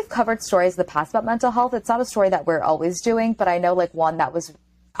 I think we've covered stories in the past about mental health. It's not a story that we're always doing, but I know like one that was,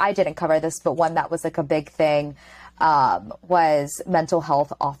 I didn't cover this, but one that was like a big thing was mental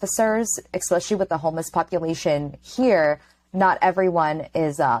health officers, especially with the homeless population here. Not everyone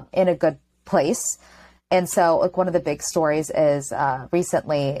is in a good place. And so like one of the big stories is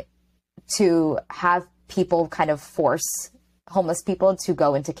recently to have people kind of force homeless people to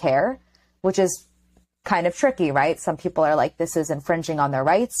go into care, which is kind of tricky, right? Some people are like, this is infringing on their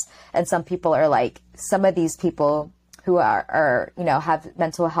rights. And some people are like, some of these people who are have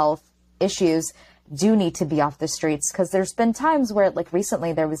mental health issues do need to be off the streets. Because there's been times where like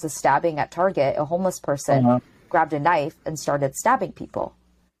recently there was a stabbing at Target. A homeless person grabbed a knife and started stabbing people.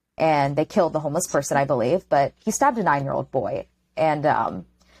 And they killed the homeless person, I believe, but he stabbed a 9-year-old boy. And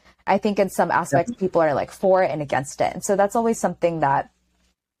I think in some aspects, people are like for it and against it. And so that's always something that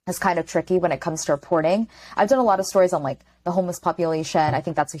is kind of tricky when it comes to reporting. I've done a lot of stories on like the homeless population. I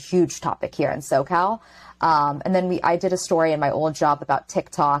think that's a huge topic here in SoCal. And then I did a story in my old job about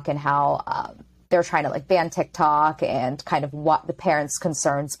TikTok and how they're trying to like ban TikTok and kind of what the parents'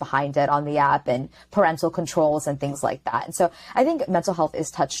 concerns behind it on the app and parental controls and things like that. And so I think mental health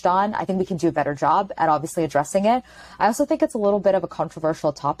is touched on. I think we can do a better job at obviously addressing it. I also think it's a little bit of a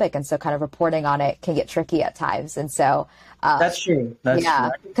controversial topic. And so kind of reporting on it can get tricky at times. And so that's true. That's true.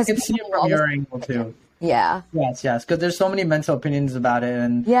 Because it's from your angle too. Yeah. Yes. Because there's so many mental opinions about it,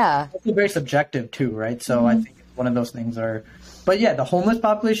 and it's very subjective too, right? So I think it's one of those things are. But yeah, the homeless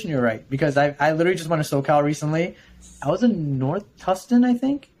population, you're right. Because I literally just went to SoCal recently. I was in North Tustin, I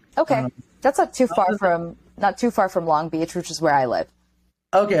think. Okay, that's not too far from Long Beach, which is where I live.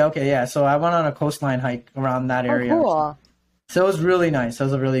 Okay, yeah. So I went on a coastline hike around that area. Oh, cool. So it was really nice. It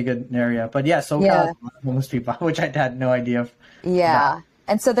was a really good area. But yeah, SoCal has a lot of homeless people, which I had no idea of. Yeah.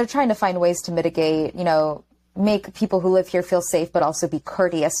 And so they're trying to find ways to mitigate, make people who live here feel safe, but also be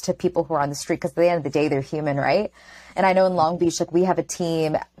courteous to people who are on the street. Because at the end of the day, they're human, right? And I know in Long Beach, like we have a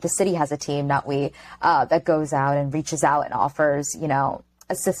team, the city has a team, not we, that goes out and reaches out and offers,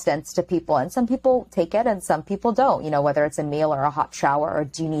 assistance to people. And some people take it and some people don't, whether it's a meal or a hot shower, or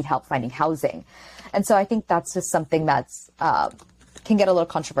do you need help finding housing? And so I think that's just something that's can get a little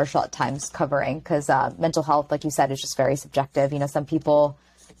controversial at times covering, because mental health, like you said, is just very subjective. Some people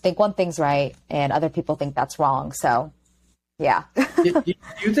think one thing's right and other people think that's wrong. So, yeah. do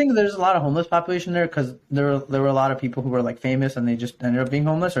you think there's a lot of homeless population there because there were a lot of people who were like famous and they just ended up being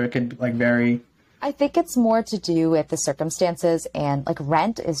homeless, or it could like vary? I think it's more to do with the circumstances, and like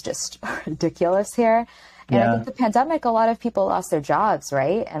rent is just ridiculous here. And I think the pandemic, a lot of people lost their jobs,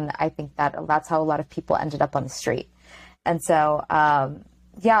 right? And I think that's how a lot of people ended up on the street. And so, a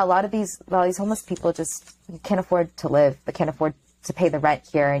lot of these homeless people just can't afford to live. They can't afford to pay the rent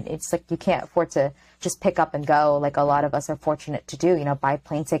here. And it's like, you can't afford to just pick up and go like a lot of us are fortunate to do, buy a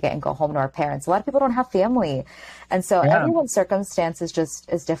plane ticket and go home to our parents. A lot of people don't have family. And so everyone's circumstance is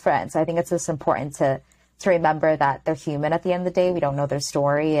different. So I think it's just important to remember that they're human at the end of the day. We don't know their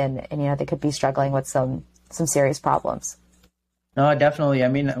story, and they could be struggling with some serious problems. No, definitely. I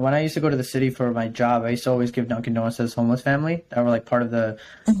mean, when I used to go to the city for my job, I used to always give Dunkin' Donuts to this homeless family that were like part of the,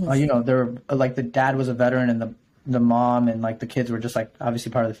 they're like, the dad was a veteran and the mom and like the kids were just like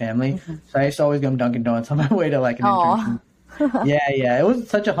obviously part of the family. So I used to always give them Dunkin' Donuts on my way to like an internship. Yeah. It was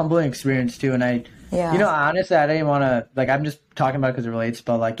such a humbling experience too. And honestly, I didn't want to, like, I'm just talking about it because it relates,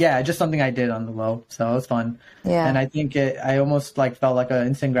 but like, it's just something I did on the low. So it was fun. Yeah. And I think I almost like felt like an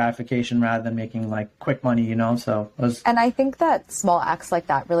instant gratification rather than making like quick money, so it was. And I think that small acts like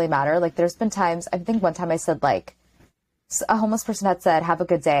that really matter. Like there's been times, I think one time I said like, a homeless person had said, "Have a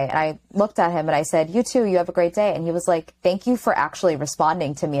good day." And I looked at him and I said, "You too, you have a great day." And he was like, "Thank you for actually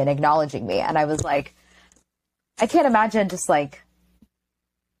responding to me and acknowledging me." And I was like, I can't imagine just like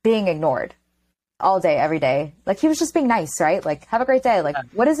being ignored all day, every day. Like he was just being nice, right? Like, have a great day. Like,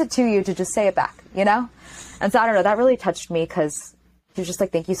 what is it to you to just say it back, And so I don't know, that really touched me because he was just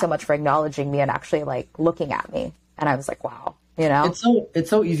like, "Thank you so much for acknowledging me and actually like looking at me." And I was like, wow, It's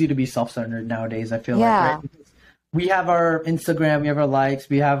so easy to be self-centered nowadays, I feel like, right? We have our Instagram, we have our likes,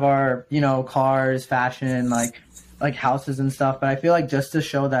 we have our, cars, fashion, like houses and stuff. But I feel like just to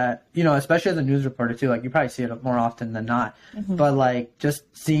show that, especially as a news reporter too, like you probably see it more often than not. But like just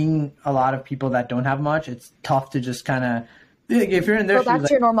seeing a lot of people that don't have much, it's tough to just kind of, if you're in their go back to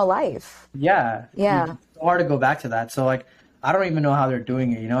your normal life. Yeah. It's hard to go back to that. So like, I don't even know how they're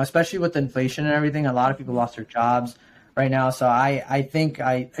doing it, especially with inflation and everything. A lot of people lost their jobs right now. So I think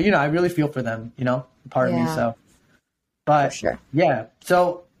I really feel for them, part of me. So. But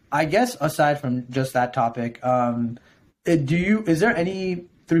so I guess aside from just that topic, is there any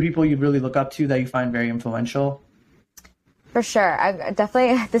three people you really look up to that you find very influential? For sure. I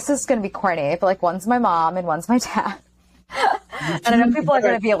definitely, this is going to be corny, but like one's my mom and one's my dad. And I know people are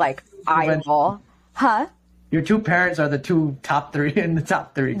going to be like, idol. Huh? Your two parents are the two top three in the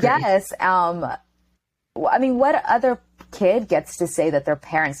top three. Yes. I mean, what other kid gets to say that their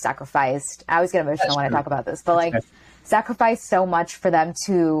parents sacrificed? I always get emotional when I talk about this, but like, sacrificed so much for them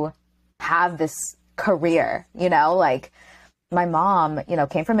to have this career, like my mom,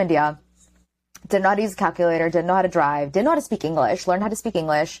 came from India, didn't know how to use a calculator, didn't know how to drive, didn't know how to speak English, learned how to speak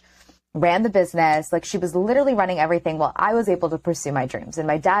English, ran the business. Like she was literally running everything while I was able to pursue my dreams. And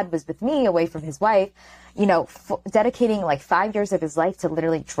my dad was with me away from his wife, dedicating like 5 years of his life to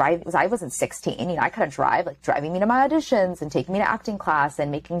literally drive. Because I wasn't 16, I couldn't drive, like driving me to my auditions and taking me to acting class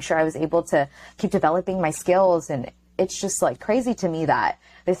and making sure I was able to keep developing my skills. And it's just like crazy to me that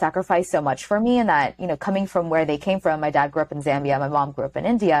they sacrificed so much for me, and that, coming from where they came from, my dad grew up in Zambia, my mom grew up in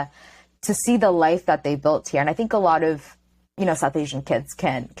India, to see the life that they built here. And I think a lot of, South Asian kids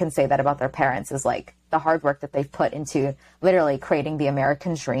can say that about their parents, is like the hard work that they've put into literally creating the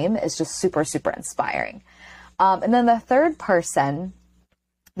American dream is just super, super inspiring. And then the third person,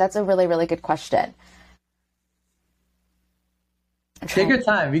 that's a really, really good question. Take your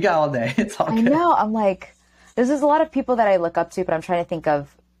time. You got all day. It's all good. I know. I'm like, there's a lot of people that I look up to, but I'm trying to think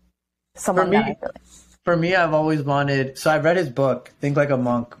of someone For me, I've always wanted, so I've read his book, Think Like a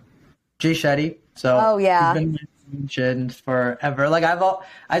Monk, Jaysha. So he's been mentioned forever. Like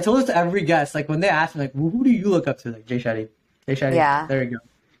I told this to every guest, like when they ask me, like, well, who do you look up to? Like Jaysha. Yeah. There you go.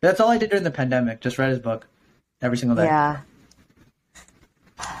 That's all I did during the pandemic. Just read his book every single day. Yeah.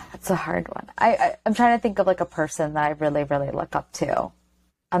 That's a hard one. I'm trying to think of like a person that I really, really look up to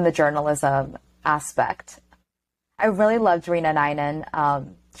on the journalism aspect. I really loved Rena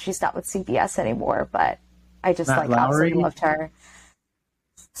Nainan. She's not with CBS anymore, but I just absolutely loved her.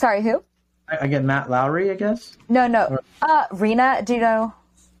 Sorry, who? I get Matt Lowry, I guess. No. Rena, do you know?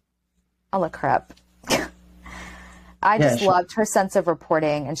 I'll look her up. I just loved her sense of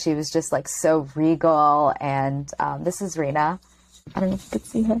reporting, and she was just like so regal. And this is Rena. I don't know if you could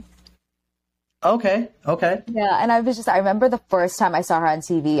see her. Okay. Yeah, and I remember the first time I saw her on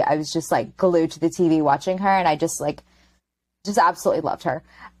TV, I was just like glued to the TV watching her, and I just absolutely loved her.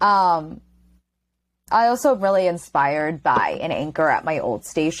 I also am really inspired by an anchor at my old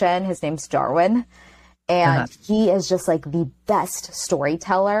station. His name's Darwin. And he is just like the best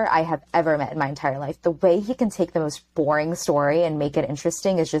storyteller I have ever met in my entire life. The way he can take the most boring story and make it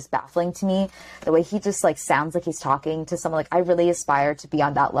interesting is just baffling to me. The way he just like sounds like he's talking to someone, like I really aspire to be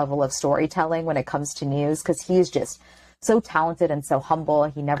on that level of storytelling when it comes to news, because he's just so talented and so humble.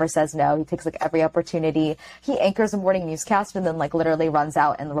 He never says no. He takes like every opportunity. He anchors a morning newscast and then like literally runs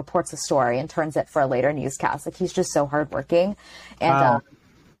out and reports a story and turns it for a later newscast. Like he's just so hardworking. And Wow.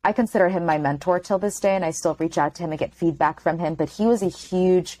 I consider him my mentor till this day, and I still reach out to him and get feedback from him. But he was a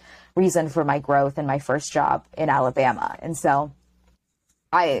huge reason for my growth in my first job in Alabama. And so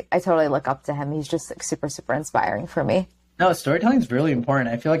I totally look up to him. He's just like super, super inspiring for me. No, storytelling is really important.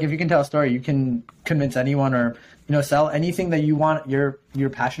 I feel like if you can tell a story, you can convince anyone, or sell anything that you want, you're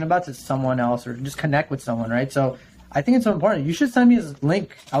passionate about, to someone else, or just connect with someone, right? So I think it's so important. You should send me his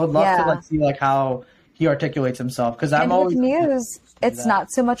link. I would love to like see like how he articulates himself, because I'm always with news. It's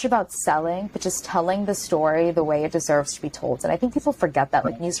not so much about selling, but just telling the story the way it deserves to be told. And I think people forget that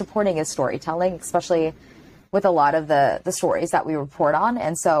like news reporting is storytelling, especially with a lot of the stories that we report on.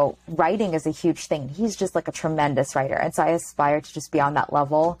 And so writing is a huge thing. He's just like a tremendous writer. And so I aspire to just be on that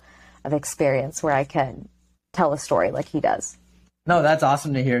level of experience where I can tell a story like he does. No, that's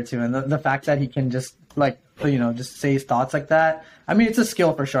awesome to hear too. And the fact that he can just like, just say his thoughts like that. I mean, it's a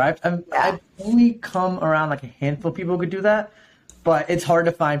skill for sure. I've only come around like a handful of people who could do that, but it's hard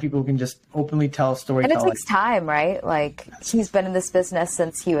to find people who can just openly tell a story. And it takes time, right? Like he's been in this business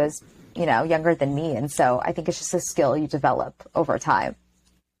since he was, younger than me. And so I think it's just a skill you develop over time.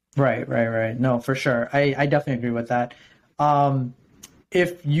 Right. No, for sure. I definitely agree with that.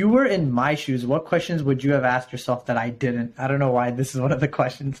 If you were in my shoes, what questions would you have asked yourself that I didn't? I don't know why this is one of the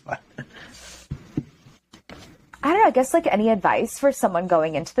questions, but I don't know. I guess like any advice for someone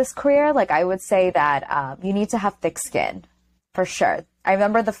going into this career, like I would say that you need to have thick skin for sure. I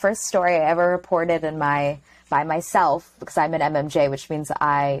remember the first story I ever reported by myself, because I'm an MMJ, which means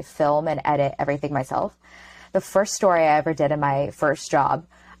I film and edit everything myself. The first story I ever did in my first job,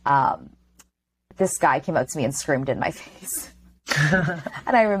 this guy came up to me and screamed in my face.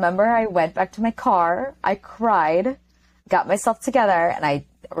 And I remember I went back to my car, I cried, got myself together, and I,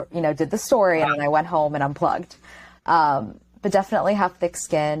 did the story, and then I went home and unplugged. But definitely have thick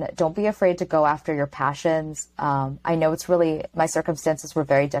skin. Don't be afraid to go after your passions. I know my circumstances were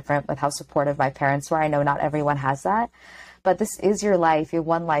very different with how supportive my parents were. I know not everyone has that, but this is your life. You have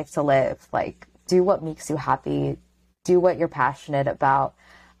one life to live. Like, do what makes you happy. Do what you're passionate about.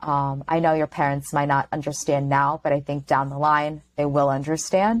 I know your parents might not understand now, but I think down the line, they will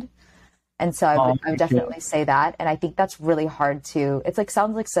understand. And so I would definitely say that. And I think that's really hard it's like,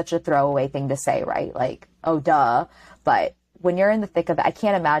 sounds like such a throwaway thing to say, right? Like, oh, duh. But when you're in the thick of it, I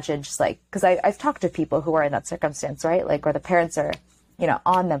can't imagine just like, because I've talked to people who are in that circumstance, right? Like, where the parents are,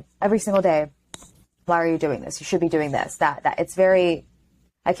 on them every single day. Why are you doing this? You should be doing this, that. It's very,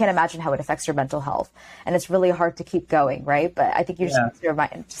 I can't imagine how it affects your mental health. And it's really hard to keep going, right? But I think you just need to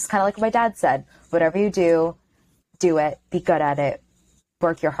remind, just kind of like what my dad said, whatever you do it, be good at it,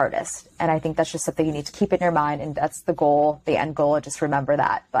 work your hardest. And I think that's just something you need to keep in your mind. And that's the goal, the end goal. Just remember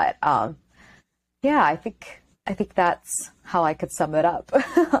that. But I think that's how I could sum it up.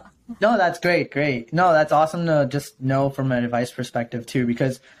 No, that's great. No, that's awesome to just know from an advice perspective too,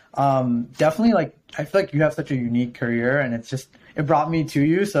 because definitely like, I feel like you have such a unique career, and it brought me to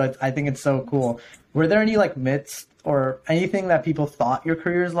you. So I think it's so cool. Were there any like myths or anything that people thought your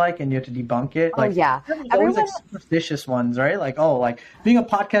career is like and you had to debunk it? Like, always like superstitious ones, right? Like, like being a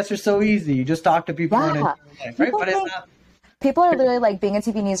podcaster is so easy. You just talk to people and life, right? But it's not. People are literally like, being a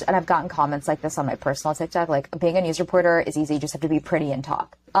TV news, and I've gotten comments like this on my personal TikTok, like, being a news reporter is easy. You just have to be pretty and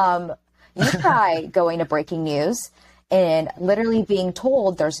talk. You try going to breaking news and literally being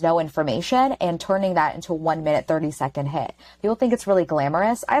told there's no information and turning that into a 1 minute, 30-second hit. People think it's really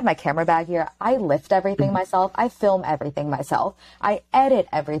glamorous. I have my camera bag here. I lift everything myself. I film everything myself. I edit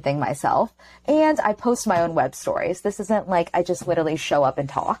everything myself. And I post my own web stories. This isn't like I just literally show up and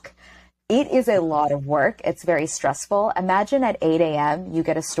talk. It is a lot of work. It's very stressful. Imagine at 8 a.m. you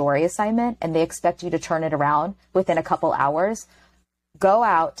get a story assignment and they expect you to turn it around within a couple hours. Go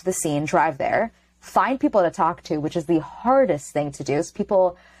out to the scene, drive there, find people to talk to, which is the hardest thing to do. Is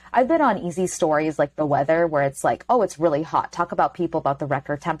I've been on easy stories like the weather, where it's like, oh, it's really hot. Talk about people about the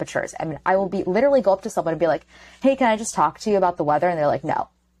record temperatures. I mean, I will literally go up to someone and be like, hey, can I just talk to you about the weather? And they're like, no.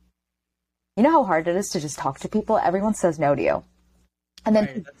 You know how hard it is to just talk to people? Everyone says no to you. And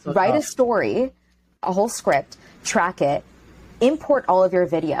then write a story, a whole script, track it, import all of your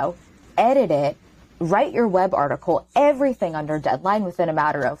video, edit it, write your web article, everything under deadline within a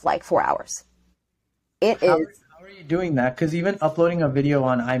matter of like 4 hours. How are you doing that? Because even uploading a video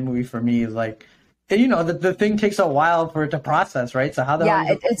on iMovie for me is like, the thing takes a while for it to process, right? So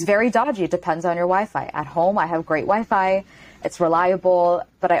it's very dodgy. It depends on your Wi-Fi. At home, I have great Wi-Fi. It's reliable,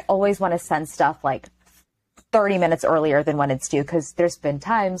 but I always want to send stuff like 30 minutes earlier than when it's due, because there's been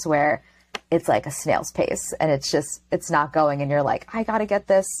times where it's like a snail's pace, and it's not going, and you're like, I got to get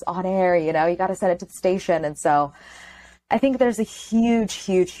this on air, you got to send it to the station. And so I think there's a huge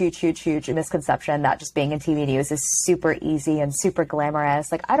misconception that just being in TV news is super easy and super glamorous.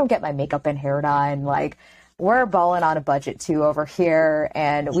 Like, I don't get my makeup and hair done. Like, we're balling on a budget too over here,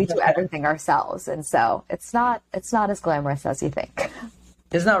 and we do everything ourselves. And so it's not as glamorous as you think.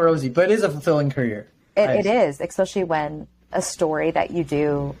 It's not rosy, but it is a fulfilling career. It is, especially when a story that you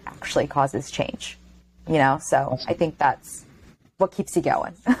do actually causes change, so I think that's what keeps you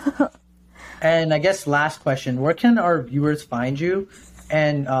going. And I guess last question, where can our viewers find you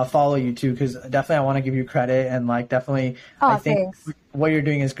and follow you too? Because definitely I want to give you credit, and like definitely I think thanks. What you're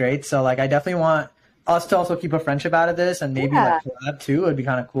doing is great. So like I definitely want us to also keep a friendship out of this, and maybe like collab too. It'd be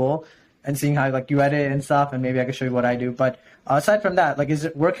kind of cool, and seeing how like you edit and stuff, and maybe I can show you what I do. But aside from that, like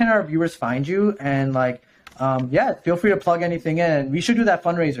where can our viewers find you? And like feel free to plug anything in. And we should do that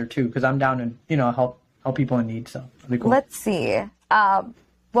fundraiser too, because I'm down to help people in need. So it'd be cool. Let's see.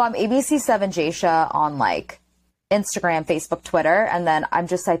 Well, I'm ABC7 Jaysha on like Instagram, Facebook, Twitter, and then I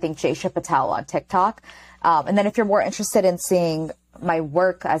think Jaysha Patel on TikTok. And then if you're more interested in seeing my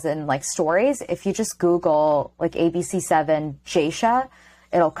work as in like stories, if you just Google like ABC7 Jaysha,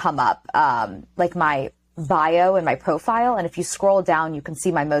 it'll come up like my bio and my profile. And if you scroll down, you can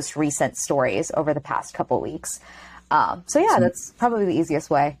see my most recent stories over the past couple weeks. That's probably the easiest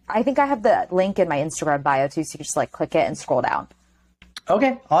way. I think I have the link in my Instagram bio too, so you can just like click it and scroll down.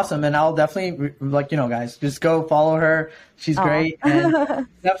 Okay, awesome. And I'll definitely guys, just go follow her. She's great, and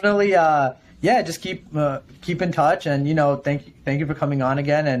definitely just keep in touch, and thank you for coming on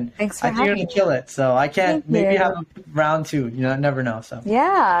again, and thanks for I think you're gonna kill it. So I can't maybe have a round two, never know. So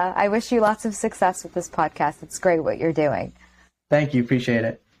yeah, I wish you lots of success with this podcast. It's great what you're doing. Thank you, appreciate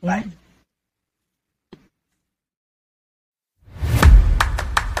it. Bye.